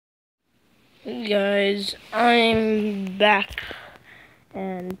Guys, I'm back,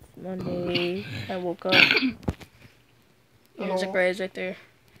 and Monday I woke up. There's a graze right there.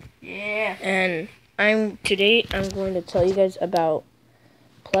 Yeah. And today I'm going to tell you guys about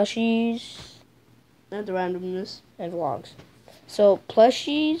plushies And the randomness. and vlogs. So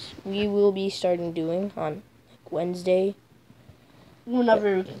plushies we will be starting doing on Wednesday.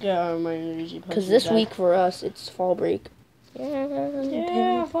 Whenever we get our minors. Because this week for us it's fall break.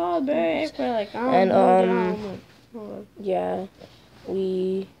 Yeah, fall break. We're like, yeah,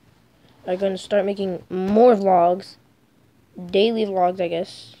 we are going to start making more vlogs. Daily vlogs, I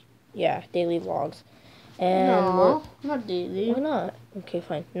guess. Yeah, daily vlogs. And no, not daily. Why not? Okay,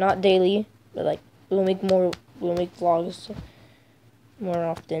 fine. Not daily, but like we'll make vlogs more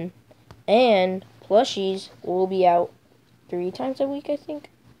often. And plushies will be out 3 times a week, I think.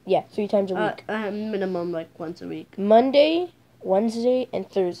 Yeah, 3 times a week. Minimum like once a week. Monday, Wednesday, and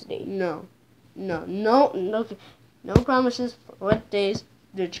Thursday. No promises for what days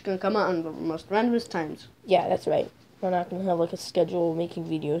they're just gonna come out on the most randomest times. Yeah, that's right. We're not gonna have like a schedule making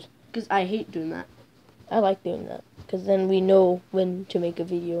videos. Because I hate doing that. I like doing that. Because then we know when to make a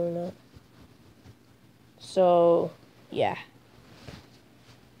video or not. So, yeah.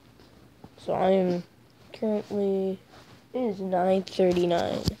 So I'm currently, it is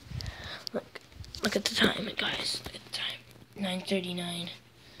 9:39. Look at the time, guys. Look at the time. 9:39.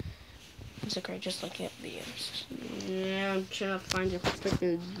 It's okay, just looking at videos. Yeah, I'm trying to find your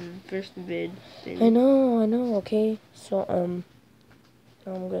freaking first vid thing. I know, okay. So, I'm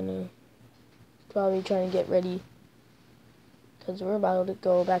gonna probably try and get ready. Because we're about to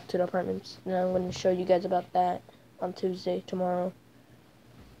go back to the apartments. And I'm gonna show you guys about that on Tuesday, tomorrow.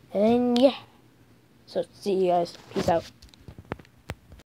 And yeah. So, see you guys. Peace out.